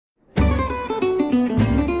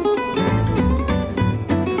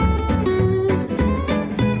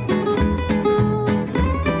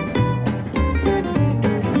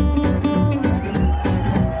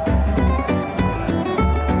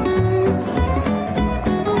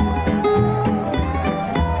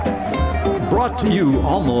brought to you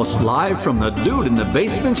almost live from the Dude in the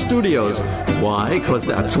Basement studios. Why? Because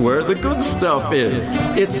that's where the good stuff is.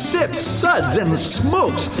 It's Sips, Suds, and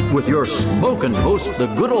Smokes with your smoking host, the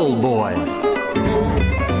Good Old Boys.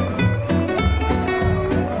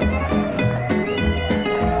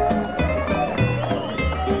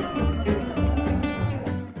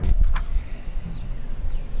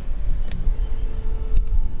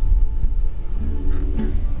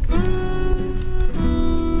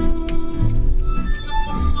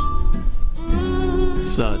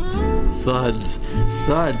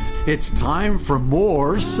 Suds. It's time for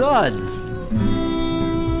more Suds.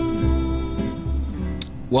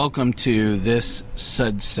 Welcome to this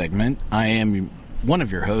Suds segment. I am one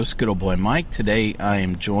of your hosts, Good Old Boy Mike. Today I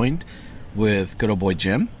am joined with Good Old Boy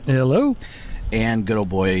Jim. Hello. And Good Old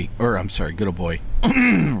Boy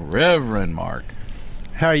Reverend Mark.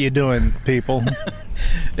 How are you doing, people?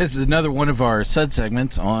 This is another one of our Suds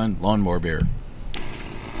segments on Lawnmower Beer.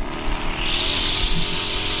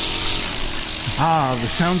 Ah, the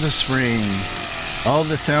sounds of spring. All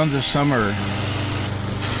the sounds of summer.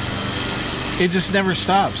 It just never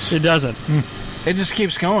stops. It doesn't. It just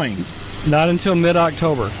keeps going. Not until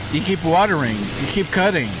mid-October. You keep watering. You keep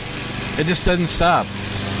cutting. It just doesn't stop.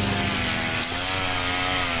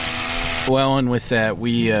 Well, and with that,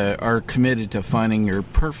 we are committed to finding your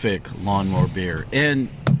perfect lawnmower beer. And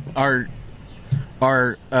our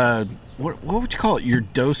what would you call it? Your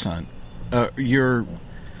docent, your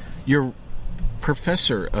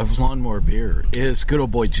professor of lawnmower beer is Good Old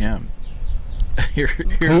Boy Jim.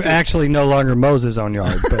 Who actually no longer mows his own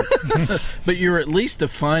yard. But you're at least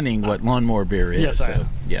defining what lawnmower beer is. Yes, I am.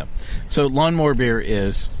 Yeah. So lawnmower beer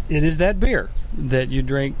is... It is that beer that you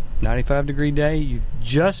drink 95-degree day, you've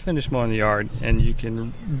just finished mowing the yard, and you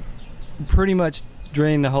can pretty much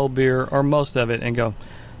drain the whole beer, or most of it, and go,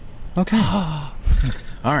 okay. All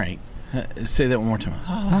right. Say that one more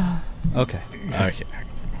time. Okay. Okay.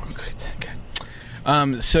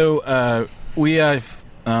 So we have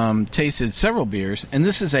tasted several beers, and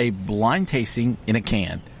this is a blind tasting in a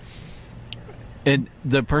can. And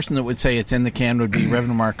the person that would say it's in the can would be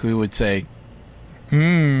Reverend Mark, who would say,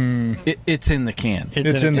 it's in the can.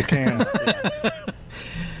 It's in the can.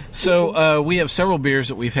 So we have several beers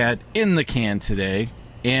that we've had in the can today,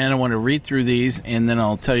 and I want to read through these, and then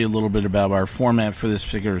I'll tell you a little bit about our format for this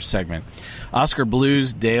particular segment. Oscar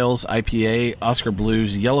Blues Dale's IPA, Oscar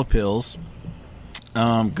Blues Yellow Pills,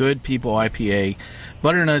 Good People IPA,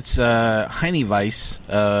 Butternuts Heineweisse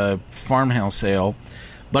Farmhouse Ale,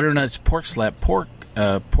 Butternuts Pork Slap Pork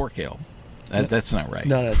Ale. That's not right.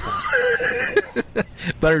 No, that's not.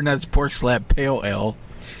 Butternuts Pork Slap Pale Ale,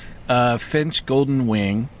 Finch Golden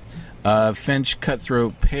Wing, Finch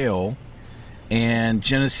Cutthroat Pale, and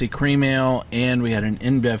Genesee Cream Ale, and we had an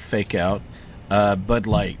InBev Fake Out, Bud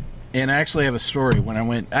Light. And I actually have a story.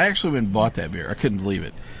 I actually went and bought that beer. I couldn't believe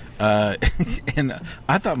it. And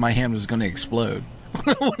I thought my hand was going to explode.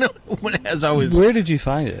 Where did you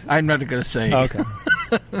find it? I'm not going to say. Okay.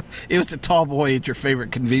 It was the Tall Boy at your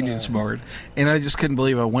favorite convenience mart, and I just couldn't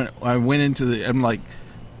believe I went into the. I'm like,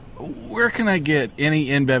 where can I get any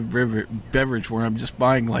InBev beverage where I'm just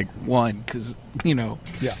buying like one? Because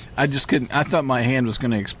I just couldn't. I thought my hand was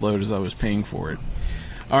going to explode as I was paying for it.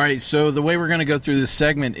 All right, so the way we're going to go through this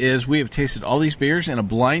segment is we have tasted all these beers in a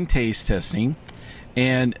blind taste testing.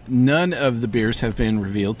 And none of the beers have been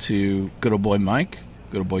revealed to Good Old Boy Mike,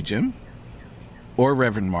 Good Old Boy Jim, or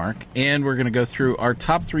Reverend Mark. And we're going to go through our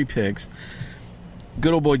top 3 picks.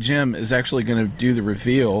 Good Old Boy Jim is actually going to do the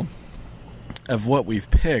reveal of what we've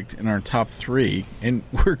picked in our top 3. And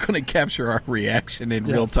we're going to capture our reaction in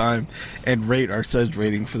real time and rate our Suds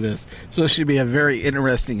rating for this. So it should be a very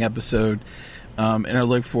interesting episode. And I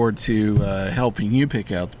look forward to helping you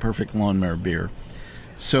pick out the perfect lawnmower beer.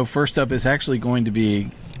 So first up is actually going to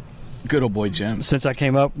be Good Old Boy Jim. Since I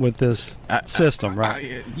came up with this system,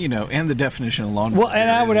 right? And the definition of lawnmower. Well,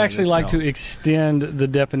 and I would actually like to extend the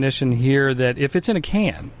definition here that if it's in a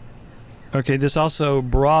can, okay, this also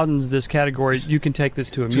broadens this category. You can take this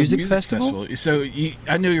to a music festival. So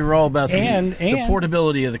I know you're all about the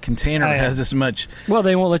portability of the container. Has this much. Well,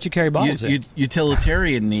 they won't let you carry bottles in.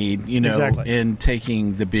 Utilitarian need, exactly. in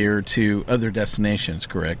taking the beer to other destinations,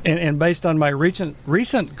 correct? And based on my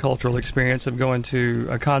recent cultural experience of going to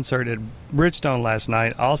a concert at Bridgestone last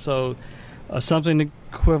night, also something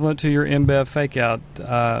equivalent to your InBev Fake Out,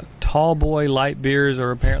 Tall Boy light beers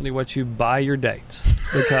are apparently what you buy your dates,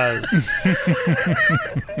 because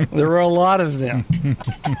there are a lot of them.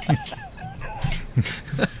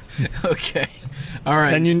 Okay. All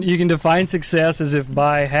right. And you can define success as if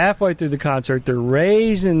by halfway through the concert they're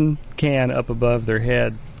raising can up above their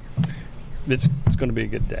head. It's going to be a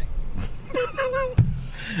good day.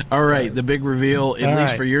 All right, the big reveal, at All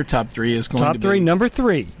least right. for your top three, is going Top to three, be number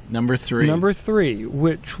three. number three. Number three,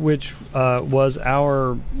 which was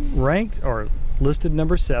our ranked or listed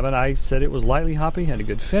number 7. I said it was lightly hoppy, had a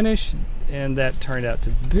good finish, and that turned out to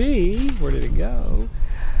be, where did it go?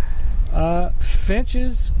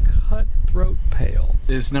 Finch's Cutthroat Pale.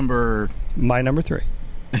 is number. My number 3.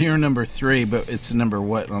 You're number 3, but it's number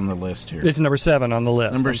what on the list here? It's number 7 on the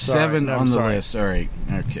list. number I'm sorry. 7 No, on I'm the sorry. list. All right.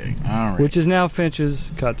 Okay. All right. Which is now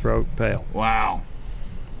Finch's Cutthroat Pale. Wow.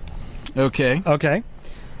 Okay. Okay.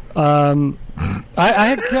 I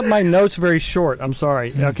had kept my notes very short. I'm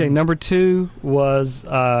sorry. Okay, number 2 was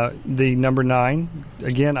the number 9.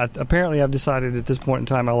 Again, apparently I've decided at this point in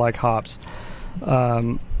time I like hops,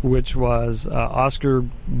 which was Oscar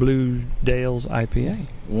Blue Dale's IPA.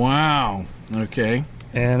 Wow. Okay.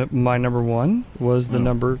 And my number 1 was the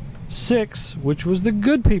number 6, which was the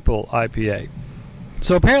Good People IPA.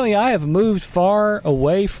 So apparently I have moved far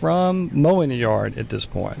away from mowing the yard at this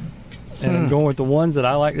point. And I'm going with the ones that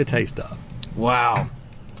I like the taste of. Wow.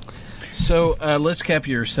 So let's cap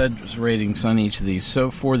your Suds ratings on each of these.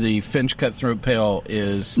 So for the Finch Cutthroat Pale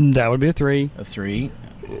is That would be a 3. a 3.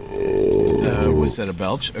 Was that a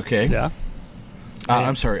belch? Okay. Yeah.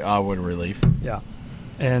 I'm sorry. What a relief. Yeah.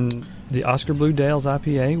 And the Oscar Blue Dale's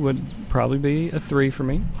IPA would probably be a 3 for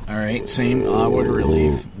me. All right. Same. What a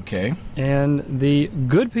relief. Okay. And the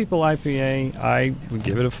Good People IPA, I would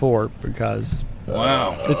give it a 4 because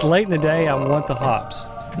Wow. it's late in the day. I want the hops.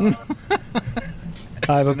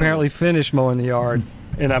 I've apparently finished mowing the yard,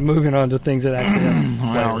 and I'm moving on to things that actually have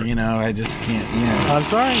Well, flavor. you know, I just can't. I'm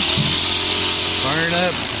sorry. Fire it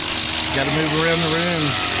up. Got to move around the room.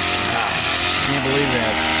 Can't believe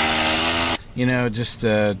that. You know, just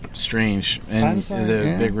strange. And I'm sorry, the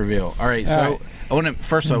yeah. big reveal. All right, so All right. I want to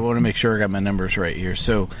first. I want to make sure I got my numbers right here.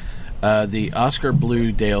 So, the Oscar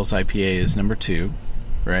Blue Dale's IPA is number 2,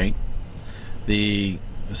 right? Is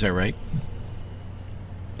that right?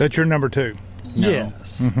 That's your number 2. No.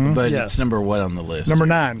 Yes. But Yes. it's number what on the list? Number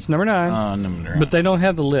 9. It's number 9. Number. But they don't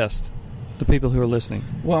have the list, the people who are listening.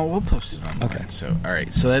 Well, we'll post it online. Okay. So, all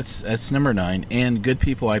right. So that's number 9, and Good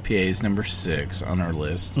People IPA is number 6 on our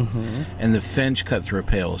list, and the Finch Cutthroat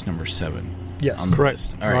Pale is number 7 Yes. on the Correct.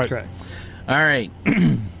 list. All right. Right. Correct. All right.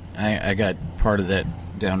 I got part of that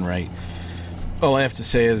down right. All I have to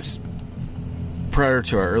say is, prior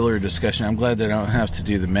to our earlier discussion, I'm glad that I don't have to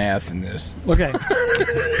do the math in this, Okay.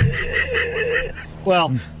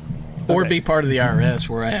 Well, or okay. be part of the IRS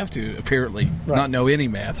where I have to apparently Right. not know any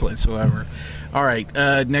math whatsoever. All right.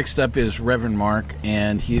 Next up is Reverend Mark,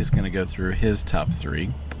 and he is going to go through his top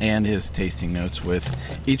 3 and his tasting notes with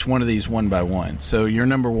each one of these one by one. So your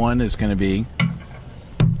number 1 is going to be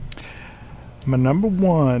My number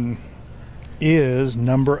 1 is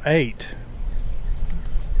number 8.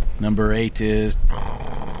 number 8 is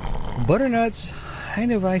Butternut's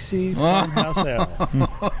Heineweisse Farmhouse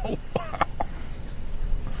Ale.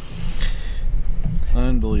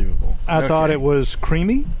 unbelievable. I thought Okay. it was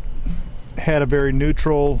creamy, had a very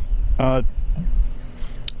neutral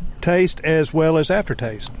taste as well as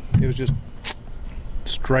aftertaste. It was just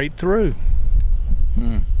straight through.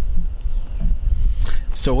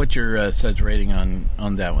 So what's your Suds rating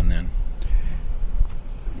on that one then?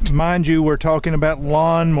 Mind you, we're talking about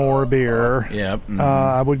lawnmower beer. Yeah.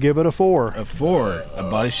 I would give it a 4. A 4. A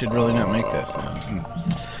body should really not make this.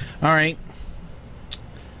 All right.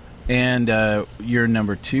 And your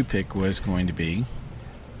number 2 pick was going to be?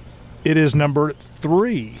 It is number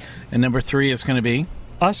 3. And number 3 is going to be?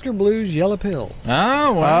 Oscar Blues Yellow Pill.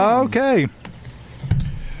 Oh, wow. Okay.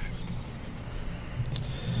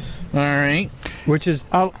 All right. Which is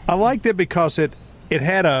I liked it because it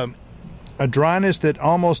had a dryness that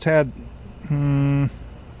almost had a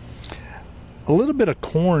little bit of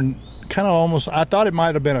corn, kind of almost. I thought it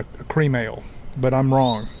might have been a cream ale, but I'm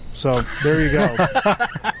wrong. So there you go.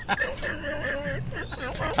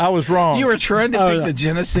 I was wrong. You were trying to Oh, pick no. the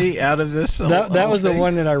Genesee out of this. that was the thing?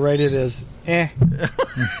 one that I rated as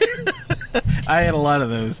I had a lot of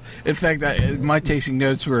those. In fact, my tasting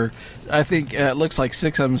notes were, I think, it looks like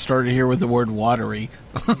 6 of them started here with the word watery.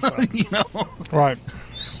 You know? right.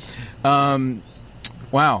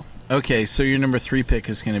 Wow. Okay, so your number 3 pick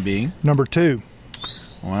is going to be? Number 2.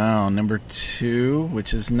 Wow, number 2,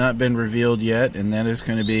 which has not been revealed yet, and that is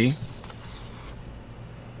going to be?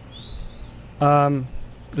 that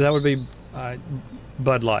would be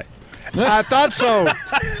Bud Light. I thought so.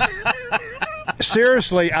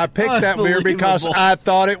 Seriously, I picked that beer because Unbelievable. I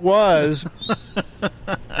thought it was.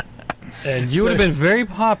 And you would have been very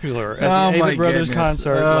popular at the Ava Brothers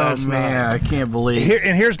concert last man, night. I can't believe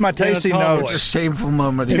And here's my tasting Tall notes. It's a shameful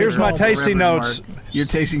moment. Here's here. my tasting Reverend notes. Mark. Your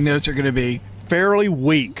tasting notes are going to be fairly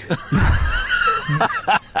weak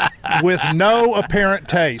with no apparent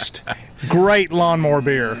taste. Great lawnmower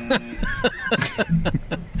beer.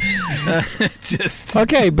 Just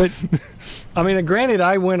Okay, but I mean, granted,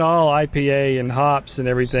 I went all IPA and hops and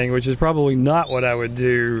everything, which is probably not what I would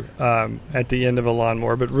do at the end of a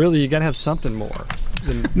lawnmower. But really, you got to have something more.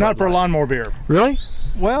 Than Not for a lawnmower beer. Really?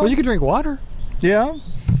 Well, Well, you could drink water. yeah.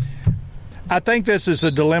 I think this is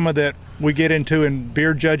a dilemma that we get into in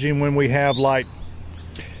beer judging when we have, like,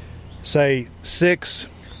 say, 6.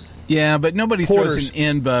 yeah, but nobody Porters. throws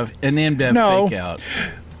an InBev No. fake out.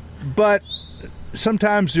 But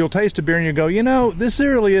sometimes you'll taste a beer and you go, this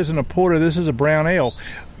really isn't a porter. This is a brown ale.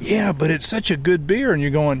 Yeah, but it's such a good beer. And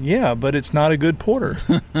you're going, yeah, but it's not a good porter.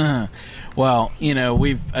 Well,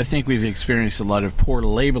 I think we've experienced a lot of poor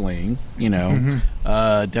labeling,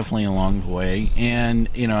 definitely along the way. And,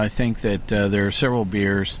 I think that there are several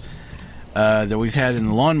beers that we've had in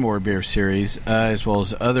the Lawnmower Beer series, as well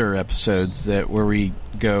as other episodes where we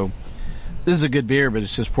go, this is a good beer, but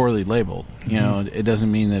it's just poorly labeled. It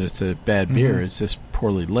doesn't mean that it's a bad beer. It's just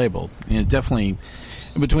poorly labeled. And definitely,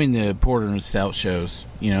 between the porter and stout shows,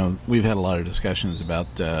 we've had a lot of discussions about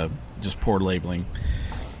just poor labeling.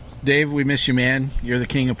 Dave, we miss you, man. You're the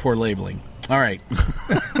king of poor labeling. All right.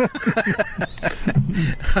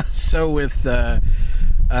 So with that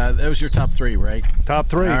was your top 3, right? Top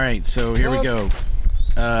 3. All right. So here we go.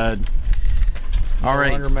 All No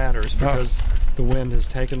right. longer matters because the wind has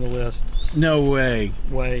taken the list No way.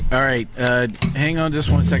 way. All right. Hang on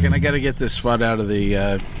just one second. I got to get this spot out of the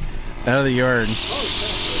yard.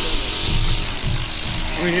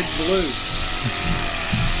 We hit blue.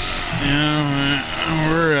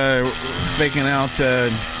 We're faking out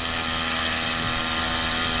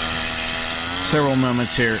several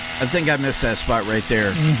moments here. I think I missed that spot right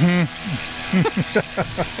there.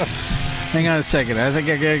 Hang on a second. I think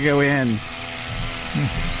I got to go in.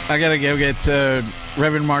 I got to go get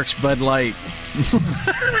Reverend Mark's Bud Light.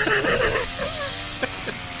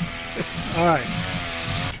 All right.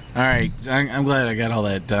 All right. I'm glad I got all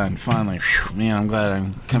that done. Finally. Whew, man, I'm glad I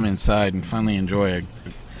can come inside and finally enjoy a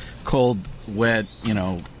cold, wet,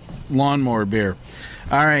 lawnmower beer.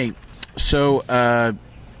 All right. So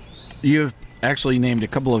you've actually named a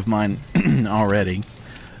couple of mine already.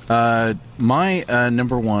 My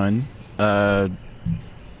number 1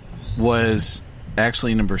 was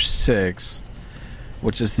actually number 6,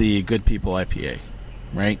 which is the Good People IPA,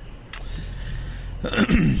 right?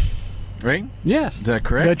 Right? Yes. Is that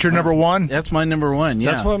correct? That's your number 1? That's my number 1.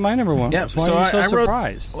 Yeah. That's what my number 1. Yeah, That's why so you're so I wrote-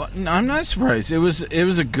 surprised. Well, no, I'm not surprised. It was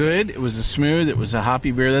a good. It was a smooth. It was a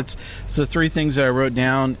hoppy beer. That's the 3 things that I wrote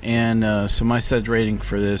down, and so my suds rating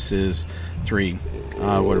for this is 3.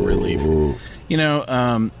 What a relief.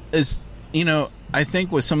 I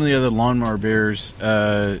think with some of the other lawnmower beers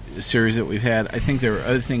series that we've had, I think there are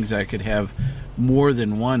other things I could have more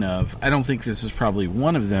than one of. I don't think this is probably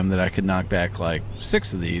one of them that I could knock back like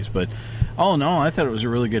 6 of these, but all in all, I thought it was a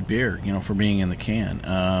really good beer, for being in the can.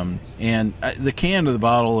 And the can or the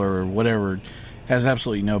bottle or whatever has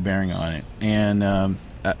absolutely no bearing on it. And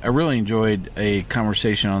I really enjoyed a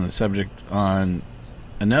conversation on the subject on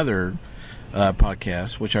another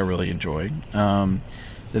podcast, which I really enjoyed,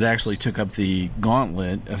 that actually took up the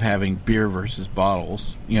gauntlet of having beer versus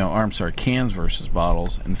bottles, cans versus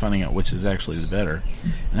bottles, and finding out which is actually the better.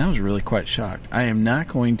 And I was really quite shocked. I am not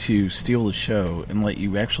going to steal the show and let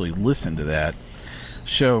you actually listen to that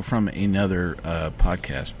show from another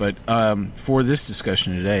podcast. But for this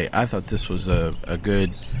discussion today, I thought this was a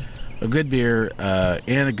good beer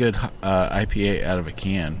and a good IPA out of a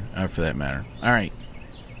can, for that matter. All right.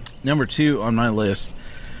 Number 2 on my list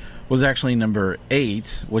was actually number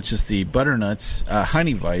 8, which is the Butternuts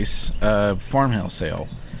Heineweisse Farmhouse Ale.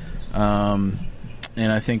 And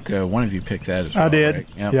I think one of you picked that as well. I did.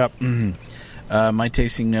 Right? Yep. Mm-hmm. My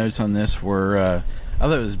tasting notes on this were, I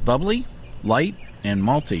thought it was bubbly, light, and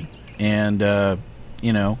malty. And,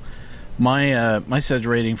 my suds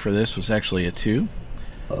rating for this was actually a 2,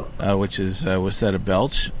 which was that a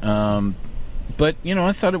belch. But,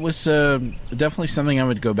 I thought it was definitely something I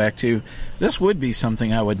would go back to. This would be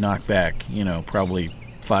something I would knock back, probably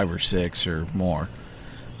 5 or 6 or more.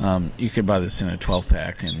 You could buy this in a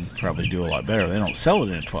 12-pack and probably do a lot better. They don't sell it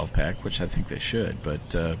in a 12-pack, which I think they should. But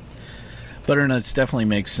Butternuts definitely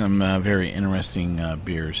makes some very interesting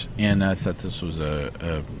beers. And I thought this was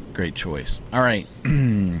a great choice. All right.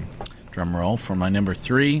 Drum roll for my number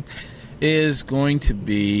 3. Is going to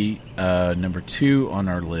be number 2 on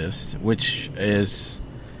our list, which is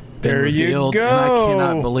been There you revealed, go. and I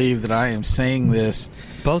cannot believe that I am saying this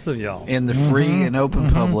Both of y'all. in the free and open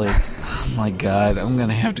public. Oh my God, I'm going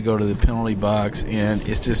to have to go to the penalty box, and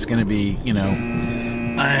it's just going to be,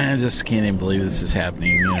 I just can't even believe this is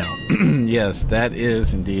happening. Yes, that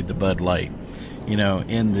is indeed the Bud Light.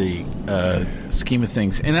 In the scheme of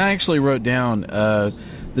things, and I actually wrote down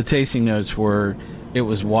the tasting notes were it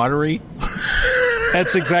was watery.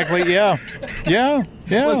 That's exactly, yeah.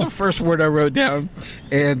 Was the first word I wrote down,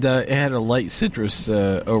 and it had a light citrus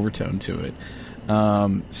overtone to it.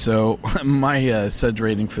 So my suds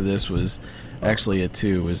rating for this was actually a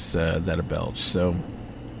 2. Was that a belch? So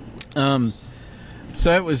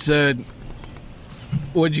it was.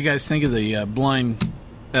 What did you guys think of the blind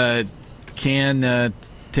can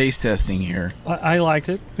taste testing here? I liked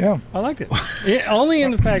it. Yeah. I liked it. Only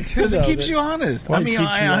in the fact, too, Because it though, keeps that- you honest. Well, I it mean, keeps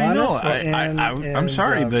you I know. honest, I'm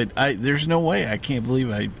sorry, and, but there's no way. I can't believe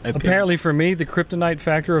I picked. Apparently, for me, the kryptonite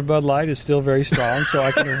factor of Bud Light is still very strong, so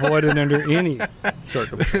I can avoid it under any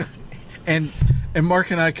circumstances. And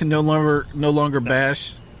Mark and I can no longer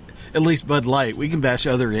bash at least Bud Light. We can bash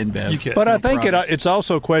other InBev. You can. But no I think problems. it's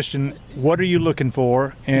also a question, what are you looking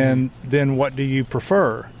for, and then what do you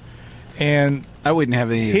prefer? And I wouldn't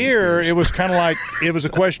have any. here, it was kind of like, it was a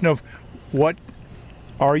question of what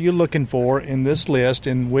are you looking for in this list,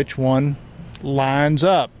 and which one lines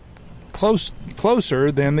up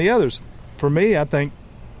closer than the others. For me, I think,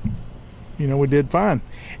 we did fine.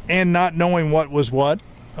 And not knowing what was what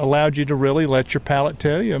allowed you to really let your palate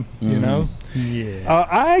tell you, Yeah.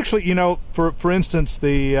 I actually, for instance,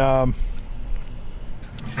 the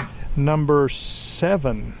number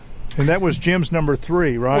 7, and that was Jim's number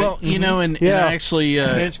 3, right? Well, and Yeah. I actually.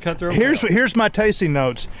 Finch Cutthroat. Here's my tasting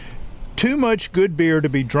notes. Too much good beer to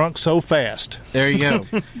be drunk so fast. There you go.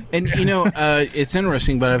 And, it's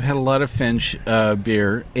interesting, but I've had a lot of Finch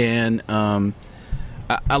beer, and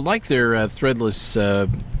I like their Threadless,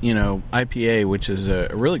 IPA, which is a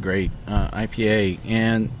really great IPA.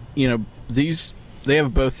 And, they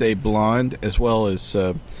have both a blonde as well as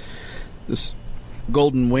this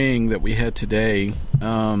golden wing that we had today.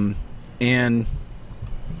 And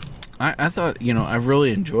I thought, I've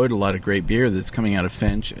really enjoyed a lot of great beer that's coming out of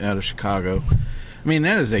Finch, out of Chicago. I mean,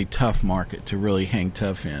 that is a tough market to really hang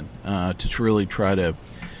tough in, to really try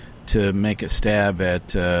to make a stab at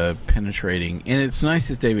penetrating. And it's nice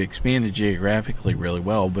that they've expanded geographically really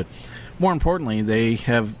well, but more importantly, they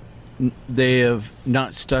have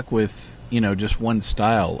not stuck with, just one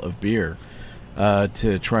style of beer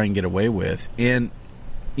to try and get away with. And,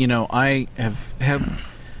 I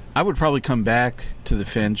would probably come back to the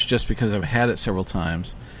Finch just because I've had it several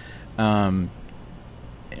times, both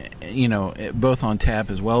on tap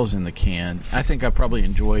as well as in the can. I think I probably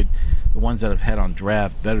enjoyed the ones that I've had on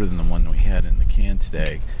draft better than the one that we had in the can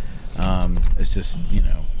today. It's just,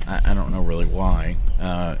 I don't know really why.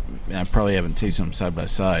 I probably haven't tasted them side by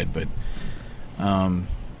side, but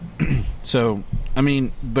so,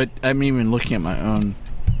 but I'm even looking at my own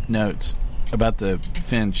notes about the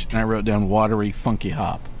Finch, and I wrote down watery, funky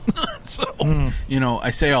hop. So, I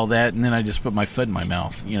say all that, and then I just put my foot in my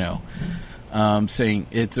mouth, saying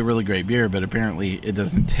it's a really great beer, but apparently it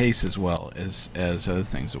doesn't taste as well as other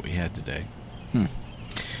things that we had today.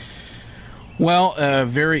 Well,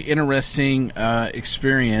 very interesting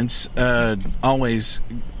experience. Always,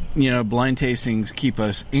 blind tastings keep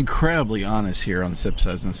us incredibly honest here on Sip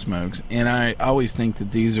Suds and Smokes, and I always think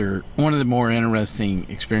that these are one of the more interesting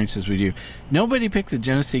experiences we do. Nobody picked the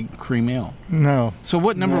Genesee Cream Ale. No. So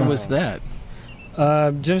what number was that?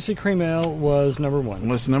 Genesee Cream Ale was number 1.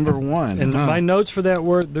 Was number 1. And my notes for that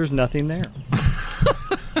were, there's nothing there.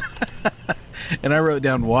 And I wrote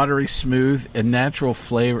down watery, smooth, and natural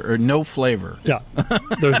flavor, or no flavor. Yeah,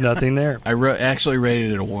 there's nothing there. I actually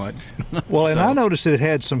rated it a 1. Well, and So- I noticed it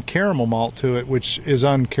had some caramel malt to it, which is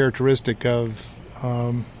uncharacteristic of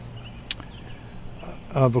a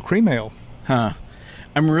cream ale. Huh.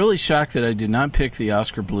 I'm really shocked that I did not pick the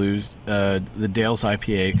Oscar Blues, the Dale's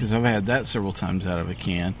IPA, because I've had that several times out of a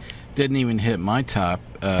can. Didn't even hit my top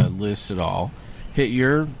list at all. Hit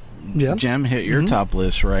your, Jim, hit your top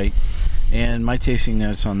list, right? And my tasting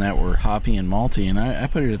notes on that were hoppy and malty, and I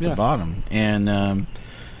put it at the bottom. And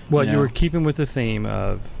Well, you were keeping with the theme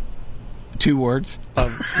of 2 words,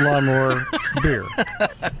 lawnmower beer.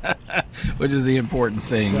 which is the important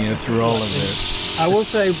thing through all of this. I will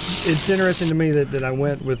say it's interesting to me that I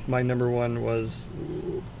went with my number 1 was,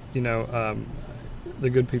 the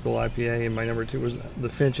Good People IPA, and my number 2 was the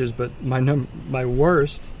Finches, but my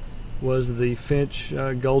worst was the Finch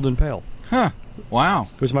Golden Pale. Huh. Wow.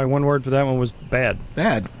 Which my one word for that one was bad.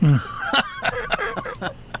 Bad.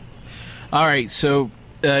 All right, so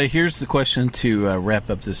Here's the question to wrap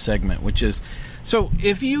up this segment, which is, so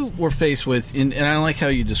if you were faced with, and I like how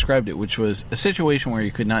you described it, which was a situation where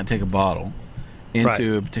you could not take a bottle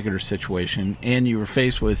into a particular situation, and you were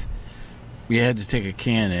faced with, you had to take a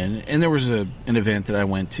can in, and there was an event that I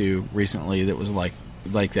went to recently that was like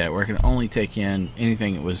that, where I could only take in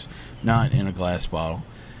anything that was not in a glass bottle.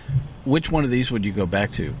 Which one of these would you go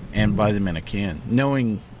back to and buy them in a can,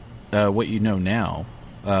 knowing what you know now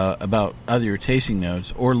about other tasting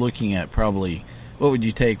notes, or looking at probably what would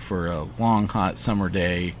you take for a long, hot summer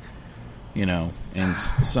day, and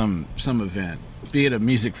some event, be it a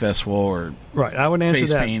music festival or I would answer face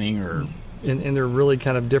that. painting, or and they're really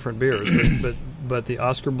kind of different beers, but the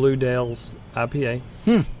Oscar Blue Dales IPA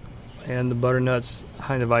and the Butternuts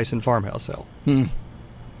Heineweisen Farmhouse Ale.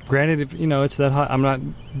 Granted, if it's that hot, I'm not,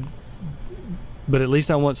 but at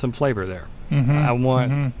least I want some flavor there. I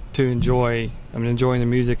want to enjoy. I'm enjoying the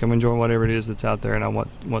music. I'm enjoying whatever it is that's out there, and I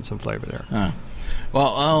want some flavor there.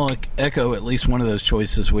 Well, I'll echo at least one of those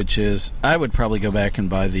choices, which is I would probably go back and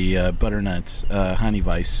buy the Butternuts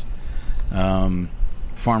Heineweis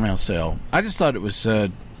Farmhouse Ale. I just thought it was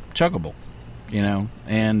chuggable,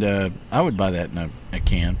 and I would buy that in a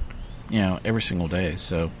can, every single day.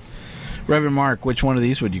 So, Reverend Mark, which one of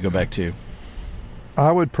these would you go back to? I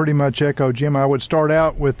would pretty much echo Jim. I would start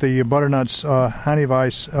out with the Butternuts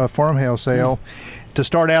Heineweis Farmhouse Ale to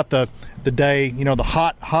start out the day, the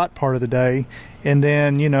hot part of the day. And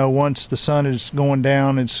then, once the sun is going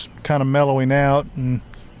down, it's kind of mellowing out, and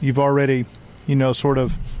you've already, sort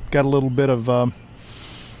of got a little bit of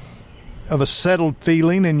a settled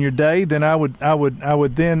feeling in your day. Then I would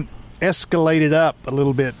then escalate it up a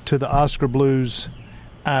little bit to the Oscar Blues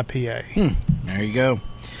IPA. There you go.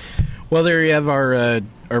 Well, there you have our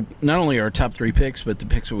not only our top 3 picks, but the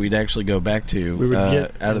picks that we'd actually go back to we would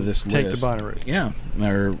get out of this take list. Take to Bonnaroo. Yeah,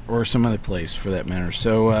 or some other place for that matter.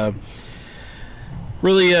 So,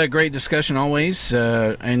 really a great discussion always.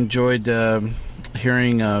 I enjoyed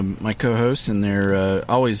hearing my co-hosts and their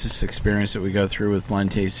always this experience that we go through with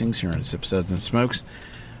blind tastings here on Sips, Suds, and Smokes.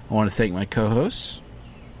 I want to thank my co-hosts,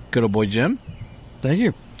 good old boy Jim. Thank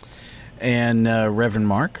you. And Reverend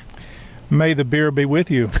Mark. May the beer be with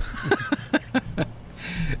you.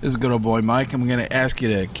 This is good old boy Mike. I'm going to ask you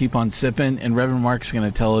to keep on sipping, and Reverend Mark's going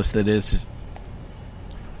to tell us that it's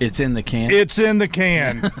in the can. It's in the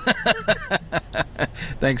can.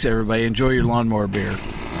 Thanks, everybody. Enjoy your lawnmower beer.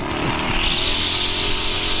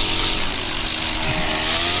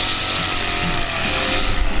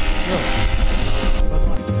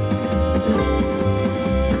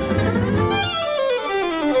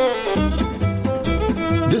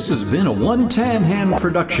 This has been a One Tan Hand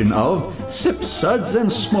production of Sips, Suds,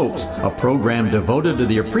 and Smokes, a program devoted to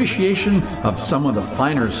the appreciation of some of the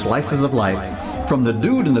finer slices of life. From the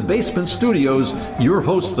Dude in the Basement Studios, your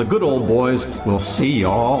hosts, the Good Old Boys, will see you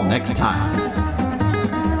all next time.